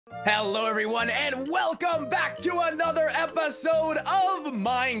Hello everyone and welcome back to another episode of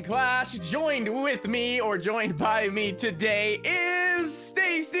Mineclash. Joined with me, or joined by me today, is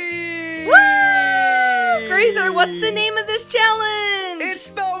Stacy! Woo! Grazer, what's the name of this challenge? It's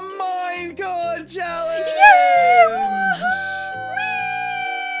the Minecon challenge! Yay!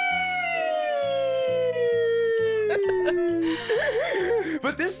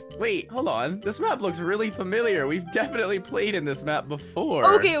 But wait, hold on. This map looks really familiar. We've definitely played in this map before.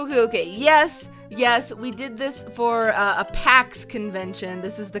 Okay. Yes, we did this for a PAX convention.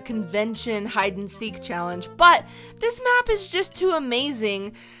 This is the convention hide and seek challenge. But this map is just too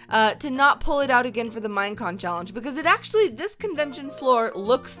amazing to not pull it out again for the Minecon challenge, because this convention floor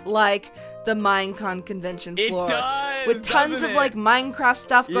looks like the Minecon convention floor. It does, with tons of like Minecraft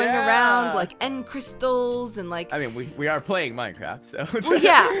stuff going around, like end crystals and like. I mean, we are playing Minecraft, so. Well,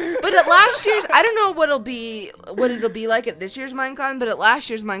 yeah, but at last year's, I don't know what it'll be like at this year's Minecon, but at last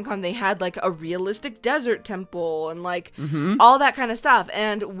year's Minecon they had like a realistic desert temple and like all that kind of stuff.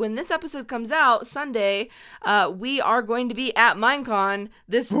 And when this episode comes out Sunday, we are going to be at Minecon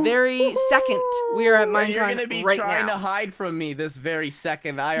this very second. We are at Minecon right now. You're gonna be trying to hide from me this very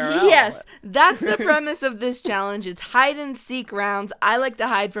second, IRL. Yes, that's the premise of this challenge. It's hide and seek rounds. I like to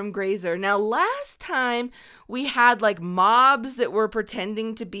hide from Grazer. Now, last time we had like mobs that were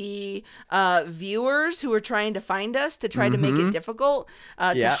pretending to be viewers who were trying to find us to try to make it difficult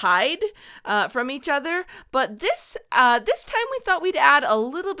to hide from each other. But this time we thought we'd add a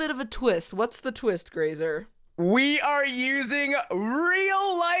little bit of a twist. What's the twist, Grazer? We are using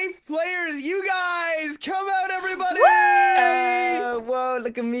real life players. You guys, come out, everybody! Whoa,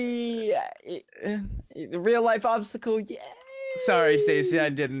 look at me. Real life obstacle, yeah. Sorry, Stacy, I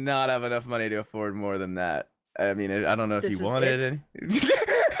did not have enough money to afford more than that. I mean, I don't know if you wanted it.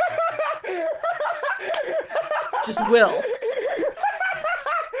 Just will.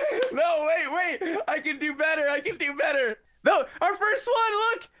 No, wait. I can do better. No, our first one,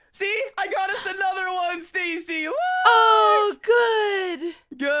 look. See, I got us another one, Stacy. Oh, good.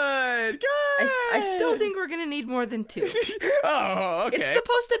 Good. I still think we're going to need more than 2. Oh, okay. It's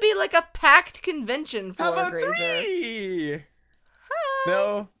supposed to be like a packed convention for How about Grazer. 3? Hi.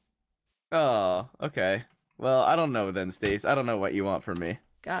 No? Oh, okay. Well, I don't know then, Stace. I don't know what you want from me.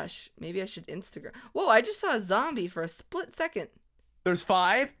 Gosh, maybe I should Instagram. Whoa, I just saw a zombie for a split second. There's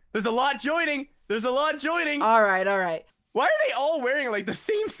 5? There's a lot joining. All right. Why are they all wearing like the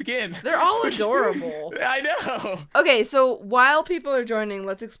same skin? They're all adorable. I know. Okay, so while people are joining,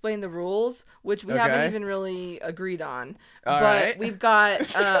 let's explain the rules, which we haven't even really agreed on. But we've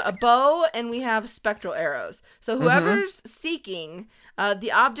got a bow and we have spectral arrows. So whoever's seeking,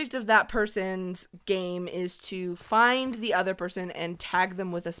 the object of that person's game is to find the other person and tag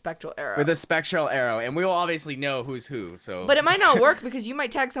them with a spectral arrow. And we will obviously know who's who. So. But it might not work because you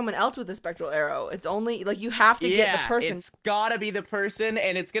might tag someone else with a spectral arrow. It's only like you have to get the person. It's gotta be the person,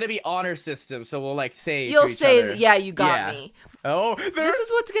 and it's gonna be honor system. So we'll like say. You'll to each say, other. "Yeah, you got me." Oh, this is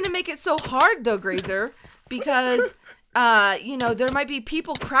what's gonna make it so hard, though, Grazer, because you know, there might be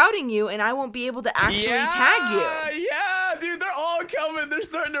people crowding you, and I won't be able to actually tag you. Yeah, dude, they're all coming. They're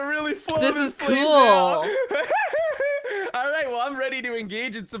starting to really flow. This is cool. All right, well, I'm ready to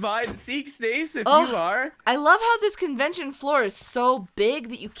engage in some hide and seek, Stace, if you are. I love how this convention floor is so big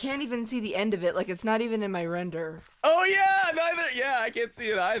that you can't even see the end of it. Like, it's not even in my render. Oh, yeah, yeah, I can't see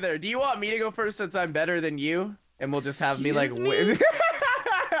it either. Do you want me to go first since I'm better than you? And we'll just have me, like, win.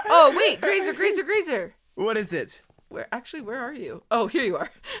 Oh, wait, Grazer. What is it? Where are you? Oh, here you are.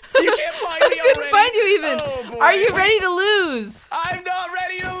 You can't find me already. I couldn't find you even. Oh, boy. Are you ready to lose? I'm not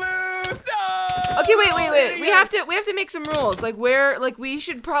ready to lose. No. Okay, wait. We have to make some rules. Like we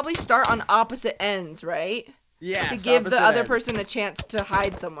should probably start on opposite ends, right? Yeah. To give the other person a chance to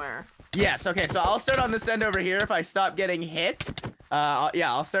hide somewhere. Yes. Okay. So I'll start on this end over here. If I stop getting hit,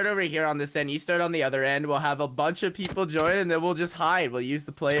 I'll start over here on this end. You start on the other end. We'll have a bunch of people join, and then we'll just hide. We'll use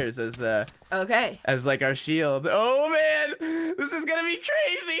the players as as like our shield. Oh man, this is gonna be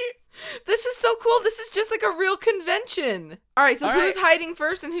crazy. This is so cool. This is just like a real convention. All right. So who's hiding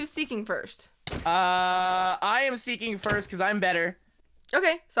first and who's seeking first? I am seeking first because I'm better.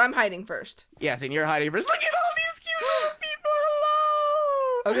 Okay. So I'm hiding first. Yes, and you're hiding first. Look at all these cute little people.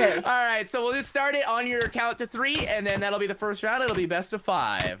 Hello. Okay. All right. So we'll just start it on your count to 3, and then that'll be the first round. It'll be best of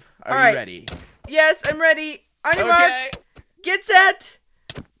 5. Are you ready? Yes, I'm ready. On your mark. Get set.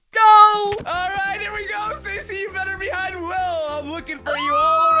 Go! Alright, here we go, Stacey, you better be hiding well. I'm looking for you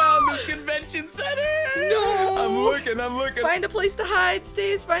all around this convention center. No! I'm looking. Find a place to hide,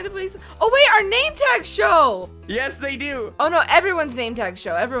 Stace, find a place. Oh wait, our name tags show! Yes, they do. Oh no, everyone's name tags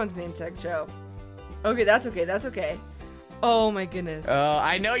show, Okay, that's okay. Oh my goodness. Oh,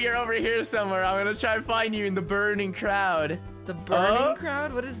 I know you're over here somewhere. I'm gonna try and find you in the burning crowd. The burning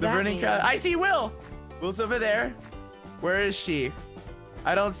crowd? What does that mean? The burning crowd. I see Will. Will's over there. Where is she?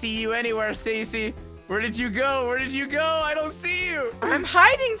 I don't see you anywhere, Stacy. Where did you go? Where did you go? I don't see you. I'm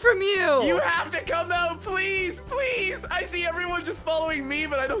hiding from you. You have to come out, please, please. I see everyone just following me,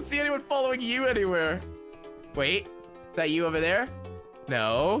 but I don't see anyone following you anywhere. Wait, is that you over there?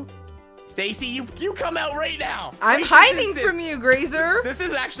 No. Stacy, you come out right now. I'm hiding from you, Grazer. This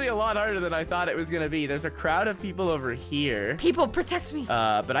is actually a lot harder than I thought it was gonna be. There's a crowd of people over here. People, protect me.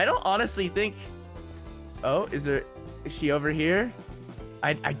 But I don't honestly think. Oh, is she over here?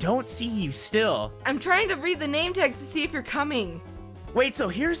 I don't see you still. I'm trying to read the name tags to see if you're coming. Wait, so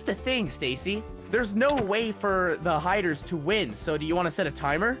here's the thing, Stacy. There's no way for the hiders to win. So do you want to set a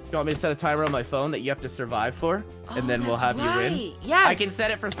timer? You want me to set a timer on my phone that you have to survive for? And then we'll have you win? Yes. I can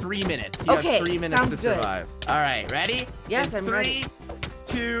set it for 3 minutes. You have 3 minutes to survive. All right, ready? Yes, I'm ready.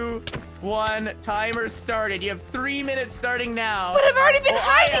 3, 2, 1, timer started. You have 3 minutes starting now. But I've already been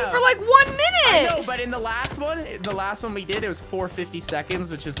hiding for like 1 minute. I know, but in the last one we did, it was 450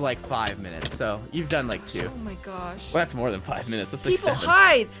 seconds, which is like 5 minutes. So you've done like 2. Oh my gosh. Well, that's more than 5 minutes. That's like people 7.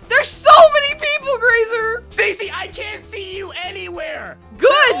 hide. There's so many people, Grazer. Stacy, I can't see you anywhere.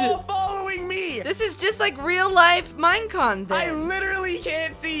 Good. They're all following me. This is just like real life Minecon then. I literally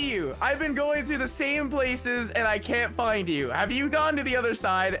can't see you. I've been going through the same places and I can't find you. Have you gone to the other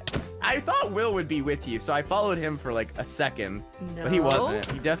side? I thought Will would be with you, so I followed him for like a second. No. But he wasn't.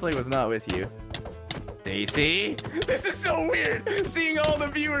 He definitely was not with you. Stacy, this is so weird seeing all the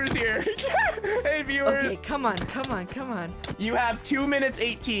viewers here. Hey, viewers. Okay, come on, come on, come on. You have 2 minutes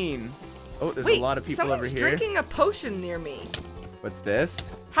 18. Oh, there's a lot of people over here. Someone's drinking a potion near me. What's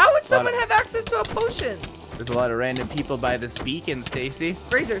this? How would someone have access to a potion? There's a lot of random people by this beacon, Stacy.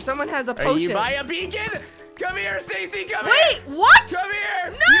 Grazer, someone has a potion. Are you by a beacon? Come here, Stacy, come here. Wait, what? Come here.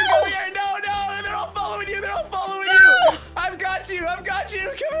 No. You come here. No, no, they're all following you. They're all following you. I've got you. I've got you.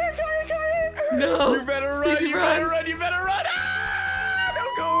 Come here, come here, come here. No. You better run. Stacey, You better run. You better run. Ah!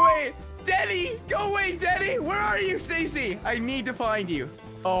 Don't go away. Denny, go away, Denny. Where are you, Stacy? I need to find you.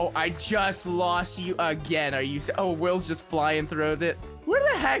 Oh, I just lost you again. Are you? Oh, Will's just flying through it. Where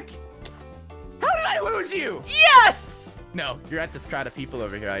the heck? How did I lose you? Yes. No, you're at this crowd of people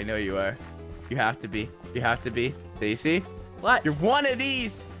over here. I know you are. You have to be. You have to be. Stacy? What? You're one of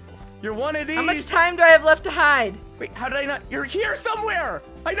these. You're one of these. How much time do I have left to hide? Wait, how did I not? You're here somewhere.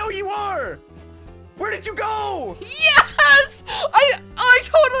 I know you are. Where did you go? Yes! I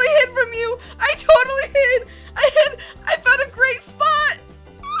totally hid from you. I totally hid. I found a great spot.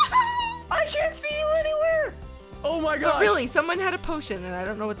 I can't see you anywhere. Oh my gosh. But really, someone had a potion and I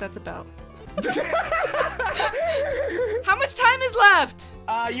don't know what that's about. How much time is left?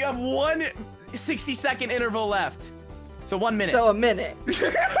 You have 1 60-second interval left. So 1 minute. So a minute.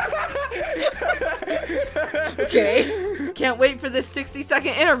 Okay. Can't wait for this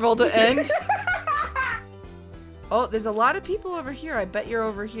 60-second interval to end. Oh, there's a lot of people over here. I bet you're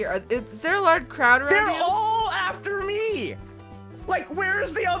over here. Is there a large crowd around you? They're all after me. Like, where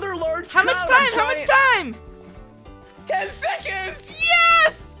is the other large crowd? How much time? How much time? 10 seconds.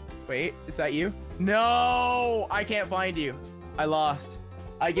 Yes. Wait, is that you? No, I can't find you. I lost.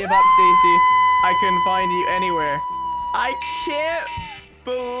 I give up, Stacy. I couldn't find you anywhere. I can't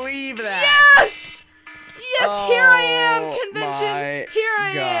believe that. Yes! Yes, oh, here I am, convention. Here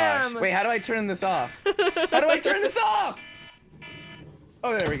I am. Wait, how do I turn this off? How do I turn this off?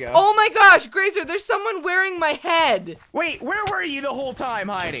 Oh, there we go. Oh my gosh, Grazer, there's someone wearing my head. Wait, where were you the whole time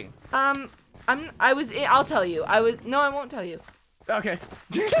hiding? I'll tell you. No, I won't tell you. Okay.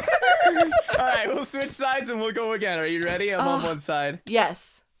 All right, we'll switch sides and we'll go again. Are you ready? I'm on one side.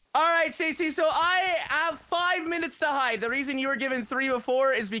 Yes. All right, Stacey, so I have 5 minutes to hide. The reason you were given 3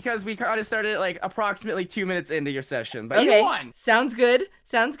 before is because we kind of started like approximately 2 minutes into your session, but you won. Sounds good.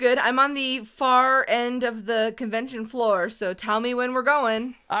 Sounds good. I'm on the far end of the convention floor, so tell me when we're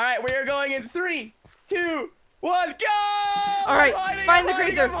going. All right, we are going in 3, 2, 1, go! All right, find the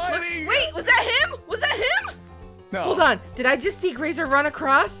Grazer. Look, wait, was that him? Was that him? No. Hold on. Did I just see Grazer run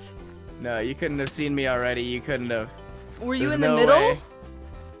across? No, you couldn't have seen me already. You couldn't have. Were you in the middle? Way.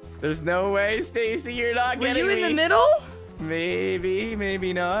 There's no way, Stacy. You're not getting me. Were you in the middle? Maybe,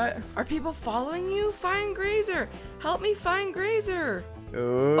 maybe not. Are people following you? Find Grazer. Help me find Grazer.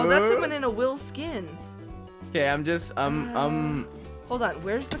 Ooh. Oh, that's someone in a Will skin. Okay, Hold on.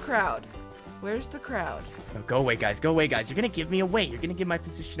 Where's the crowd? Where's the crowd? Oh, go away, guys. Go away, guys. You're gonna give me away. You're gonna give my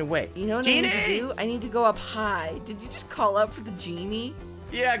position away. You know what I need to do? I need to go up high. Did you just call out for the genie?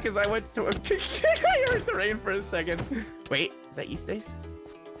 Yeah, because I went to I heard the rain for a second. Wait, is that you, Stace?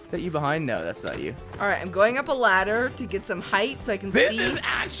 that you behind? No, that's not you. All right, I'm going up a ladder to get some height so I can This see is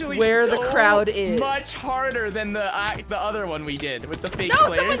actually where so the crowd is. much harder than the other one we did with the fake No,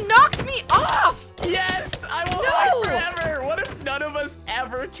 players. someone knocked me off. Yes, I will hide forever. What if none of us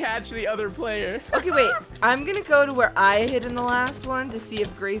ever catch the other player? Okay, wait. I'm gonna go to where I hid in the last one to see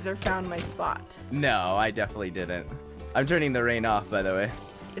if Grazer found my spot. No, I definitely didn't. I'm turning the rain off, by the way.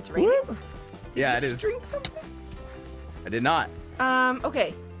 It's raining? Yeah, it Did you is. drink something? I did not.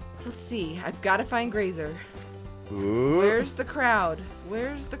 Okay. Let's see. I've got to find Grazer. Ooh. Where's the crowd?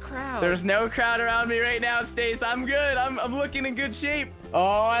 Where's the crowd? There's no crowd around me right now, Stace. I'm good. I'm looking in good shape.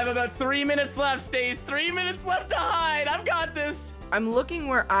 Oh, I have about 3 minutes left, Stace. 3 minutes left to hide. I've got this. I'm looking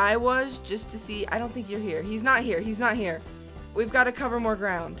where I was just to see. I don't think you're here. He's not here. He's not here. We've got to cover more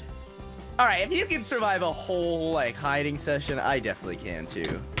ground. All right, if you can survive a whole, like, hiding session, I definitely can,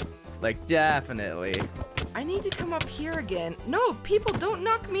 too. Like, definitely. I need to come up here again. No, people, don't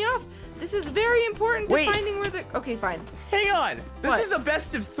knock me off. This is very important to finding where the... Okay, fine. Hang on. This is a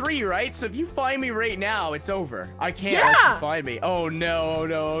best of 3, right? So if you find me right now, it's over. I can't let you find me. Oh, no,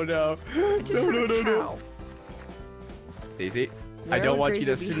 no, no. I just heard a cow. Daisy, I don't want you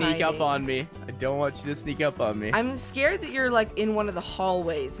to sneak up on me. I don't want you to sneak up on me. I'm scared that you're like in one of the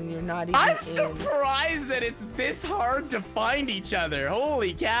hallways and you're not even I'm surprised that it's this hard to find each other.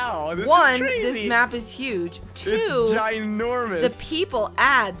 Holy cow. This One, is crazy. this map is huge. Two, it's ginormous. the people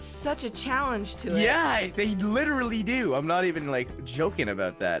add such a challenge to it. Yeah, they literally do. I'm not even like joking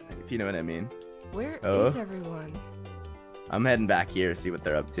about that, if you know what I mean. Where is everyone? I'm heading back here to see what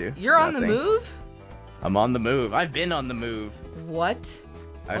they're up to. You're on the move? I'm on the move. I've been on the move. What?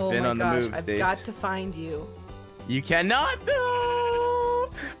 I've been on the move, I've Stace. got to find you. You cannot,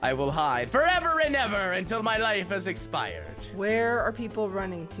 though. I will hide forever and ever until my life has expired. Where are people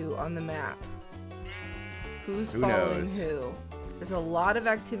running to on the map? Who's following who? There's a lot of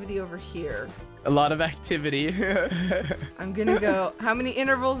activity over here. A lot of activity. I'm gonna go. How many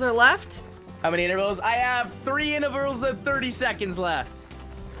intervals are left? How many intervals? I have 3 intervals and 30 seconds left.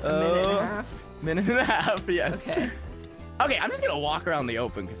 A minute and a half? Minute and a half, yes. Okay. Okay, I'm just gonna walk around the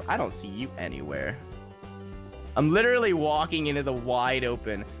open because I don't see you anywhere. I'm literally walking into the wide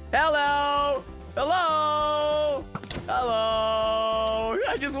open. Hello! Hello! Hello!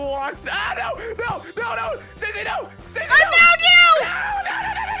 I just walked. Ah, no! No! No! No! Stacey, no! Stacey, no! I found you! No! No! No!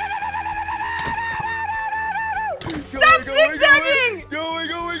 No! No! No! No! No! Stop zigzagging! Going!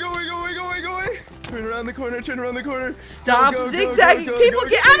 Turn around the corner, turn around the corner. Stop zigzagging! People,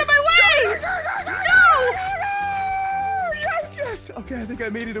 get out of my way! No! Yes! Okay, I think I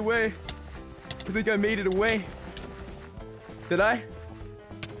made it away. Did I?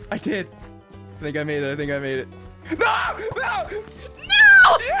 I did. I think I made it. No! No!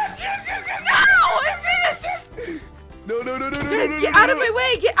 No! Yes! No! I missed! No! Guys, get out of my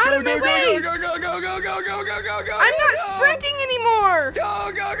way! Get out of my way! Go! I'm not sprinting anymore! Go!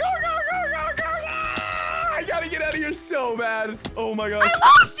 I gotta get out of here so bad. Oh my gosh. I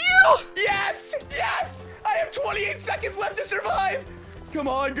lost you! Yes! I have 28 seconds left to survive. Come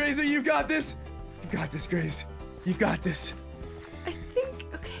on, Grazer, you got this. You got this, Grace. You got this. I think,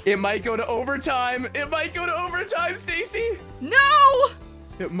 okay. It might go to overtime. Stacy. No!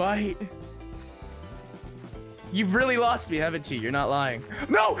 It might. You've really lost me, haven't you? You're not lying.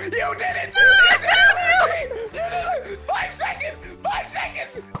 No, you didn't! You didn't! 5 seconds! 5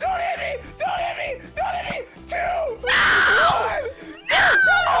 seconds! Don't hit me! 2! No! 1!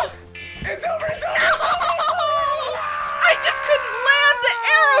 No! It's over! I just couldn't land the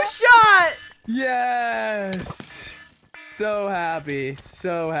arrow shot! Yes! So happy.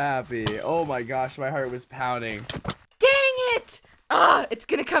 Oh my gosh, my heart was pounding. Dang it! It's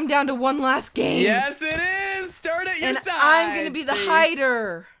gonna come down to one last game. Yes, it is! Start at your side! And I'm gonna be the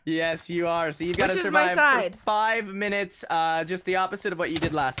hider. Yes, you are. So you've got to survive for 5 minutes. Just the opposite of what you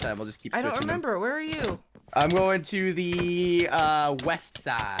did last time. We'll just keep switching. I don't remember. Where are you? I'm going to the west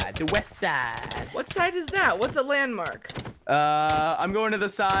side. The west side. What side is that? What's a landmark? I'm going to the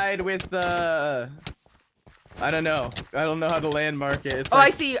side with the... I don't know. I don't know how to landmark it. It's I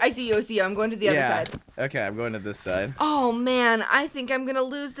see you. I'm going to the other side. Okay, I'm going to this side. Oh, man. I think I'm going to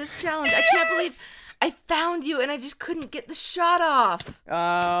lose this challenge. I can't believe I found you and I just couldn't get the shot off.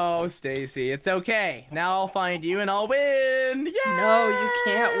 Oh, Stacy, it's okay. Now I'll find you and I'll win. Yay! No, you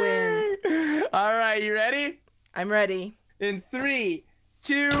can't win. All right, you ready? I'm ready. In 3,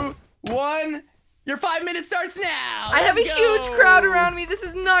 2, 1... Your 5 minutes starts now! I have a huge crowd around me. This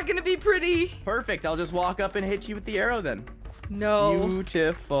is not going to be pretty. Perfect. I'll just walk up and hit you with the arrow then. No.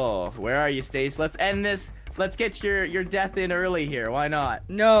 Beautiful. Where are you, Stace? Let's end this. Let's get your death in early here. Why not?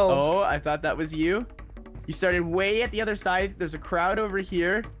 No. Oh, I thought that was you. You started way at the other side. There's a crowd over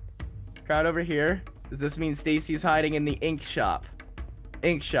here. Crowd over here. Does this mean Stacy's hiding in the ink shop?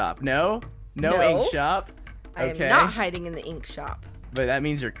 Ink shop. No? No ink shop. Okay. I am not hiding in the ink shop. But that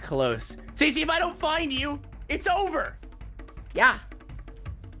means you're close. Stacy, if I don't find you, it's over. Yeah.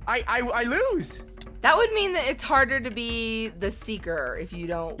 I lose. That would mean that it's harder to be the seeker if you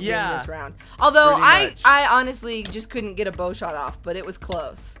don't win this round. Although I honestly just couldn't get a bow shot off, but it was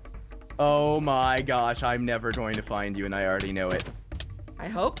close. Oh my gosh, I'm never going to find you, and I already know it. I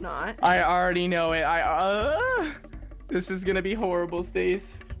hope not. I already know it. This is gonna be horrible,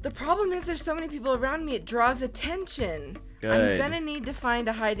 Stace. The problem is there's so many people around me, it draws attention. Good. I'm gonna need to find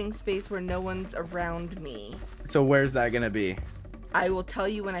a hiding space where no one's around me. So where's that gonna be? I will tell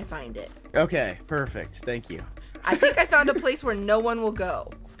you when I find it. Okay, perfect. Thank you. I think I found a place where no one will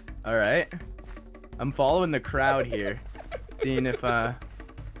go. All right. I'm following the crowd here, seeing if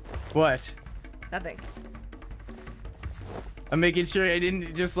what? Nothing. I'm making sure I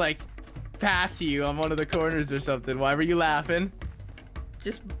didn't just like pass you on one of the corners or something. Why were you laughing?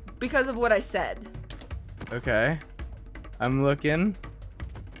 Just because of what I said. Okay. I'm looking.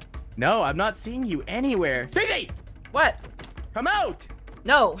 No, I'm not seeing you anywhere. Stacy! What? Come out!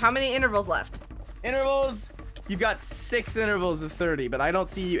 No, how many intervals left? Intervals? You've got 6 intervals of 30, but I don't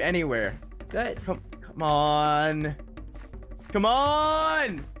see you anywhere. Good. Come on. Come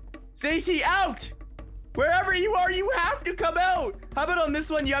on! Stacy, out! Wherever you are, you have to come out! How about on this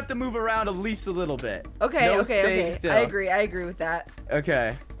one, you have to move around at least a little bit. Okay, okay. Still. I agree with that.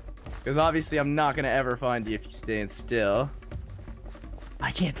 Okay. Because obviously I'm not going to ever find you if you stand still.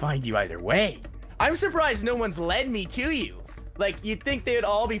 I can't find you either way. I'm surprised no one's led me to you. Like, you'd think they would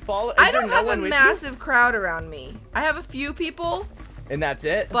all be following. I don't have a massive crowd around me. I have a few people. And that's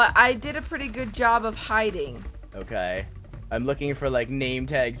it? But I did a pretty good job of hiding. Okay. I'm looking for, like, name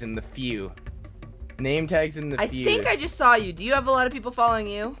tags in the few. Name tags in the few. I think I just saw you. Do you have a lot of people following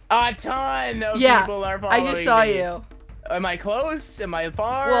you? A ton of people are following me. I just saw you. Am I close? Am I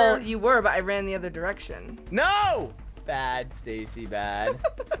far? Well, you were, but I ran the other direction. No! Bad, Stacy, bad.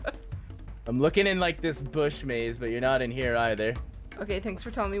 I'm looking in like this bush maze, but you're not in here either. Okay, thanks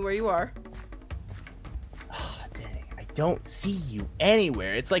for telling me where you are. Oh, dang. I don't see you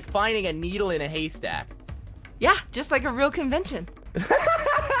anywhere. It's like finding a needle in a haystack. Yeah, just like a real convention.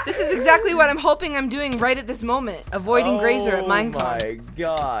 This is exactly what I'm hoping I'm doing right at this moment. Avoiding Grazer at Minecon. Oh my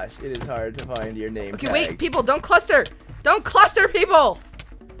gosh, it is hard to find your name Okay, tag. wait, people, don't cluster. Don't cluster, people.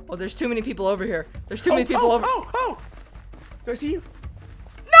 Oh, there's too many people over here. There's too many people over. Oh! Do I see you?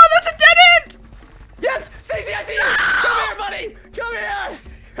 No, that's a dead end! Yes! Stacey, I see you! Come here, buddy! Come here!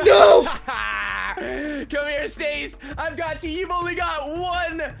 No! Come here, Stace! I've got you. You've only got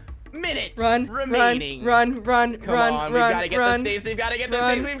 1 minute remaining. Run, We've gotta get the Stace. We've gotta get the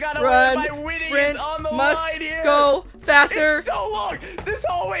Stace. We've gotta win by winning. Sprint, is on the must line here. go faster. It's so long. This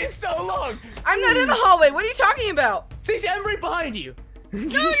hallway is so long. I'm not in a hallway. What are you talking about? Stacey, I'm right behind you. No,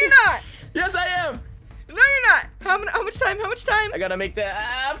 you're not. Yes, I am. No, you're not. How much time? How much time? I gotta make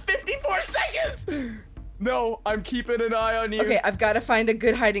that 54 seconds. No, I'm keeping an eye on you. Okay, I've got to find a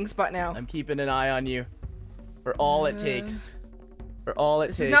good hiding spot now. I'm keeping an eye on you. For all it takes. For all it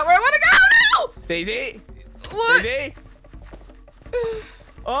takes. This is not where I want to go. No! Stacey. What? Stacey.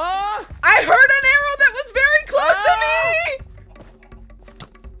 Oh! I heard an arrow that was very close to me.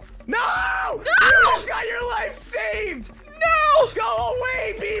 No! No! You just got your life saved. No! Go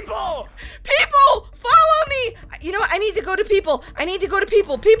away, people! People, follow me! You know what? I need to go to people. I need to go to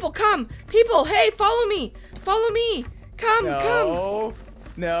people. People, come. People, hey, follow me. Follow me. Come, come.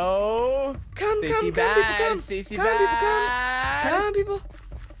 No. Come, Stacey come, bad. come, people, come. Stacey come, bad. people, come. Come, people.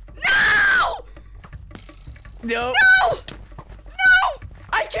 No! No. No! No!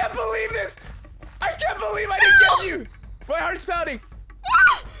 I can't believe this. I can't believe I didn't get you. My heart's pounding.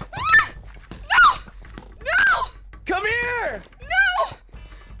 No! No! Come here. No!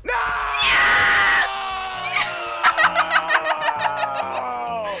 No! Yes!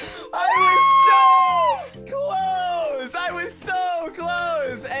 I was so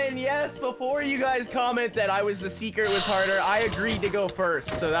close. And yes, before you guys comment that I was the seeker, it was harder, I agreed to go first,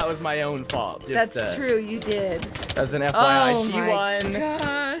 so that was my own fault. That's true, you did. As an FYI, oh she my won.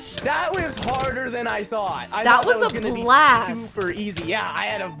 Gosh. That was harder than I thought. I that thought was gonna a blast. Be super easy. Yeah, I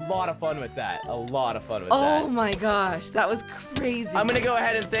had a lot of fun with that. A lot of fun with that. Oh my gosh, that was crazy. I'm gonna go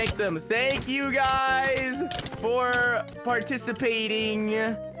ahead and thank them. Thank you guys for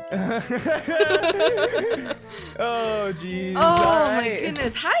participating. Oh jeez. Oh my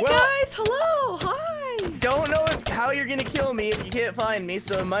goodness. Hi guys. Hello. Hi. Don't know how you're gonna kill me if you can't find me,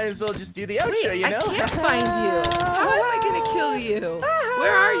 so might as well just do the outro. You know? I can't find you. How am I gonna kill you?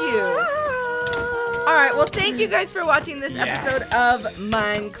 Where are you? All right, well, thank you guys for watching this episode of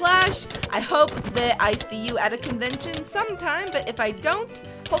Mineclash. I hope that I see you at a convention sometime, but if I don't,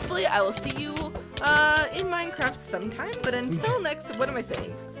 hopefully I will see you in Minecraft sometime. But until next, what am I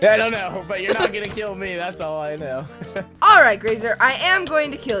saying? I don't know, but you're not gonna kill me. That's all I know. All right, Grazer, I am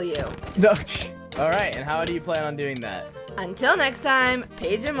going to kill you. No. All right, and how do you plan on doing that? Until next time,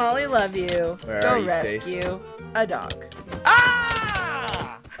 Paige and Molly love you. Where Go are you, rescue Stace? a dog. Ah!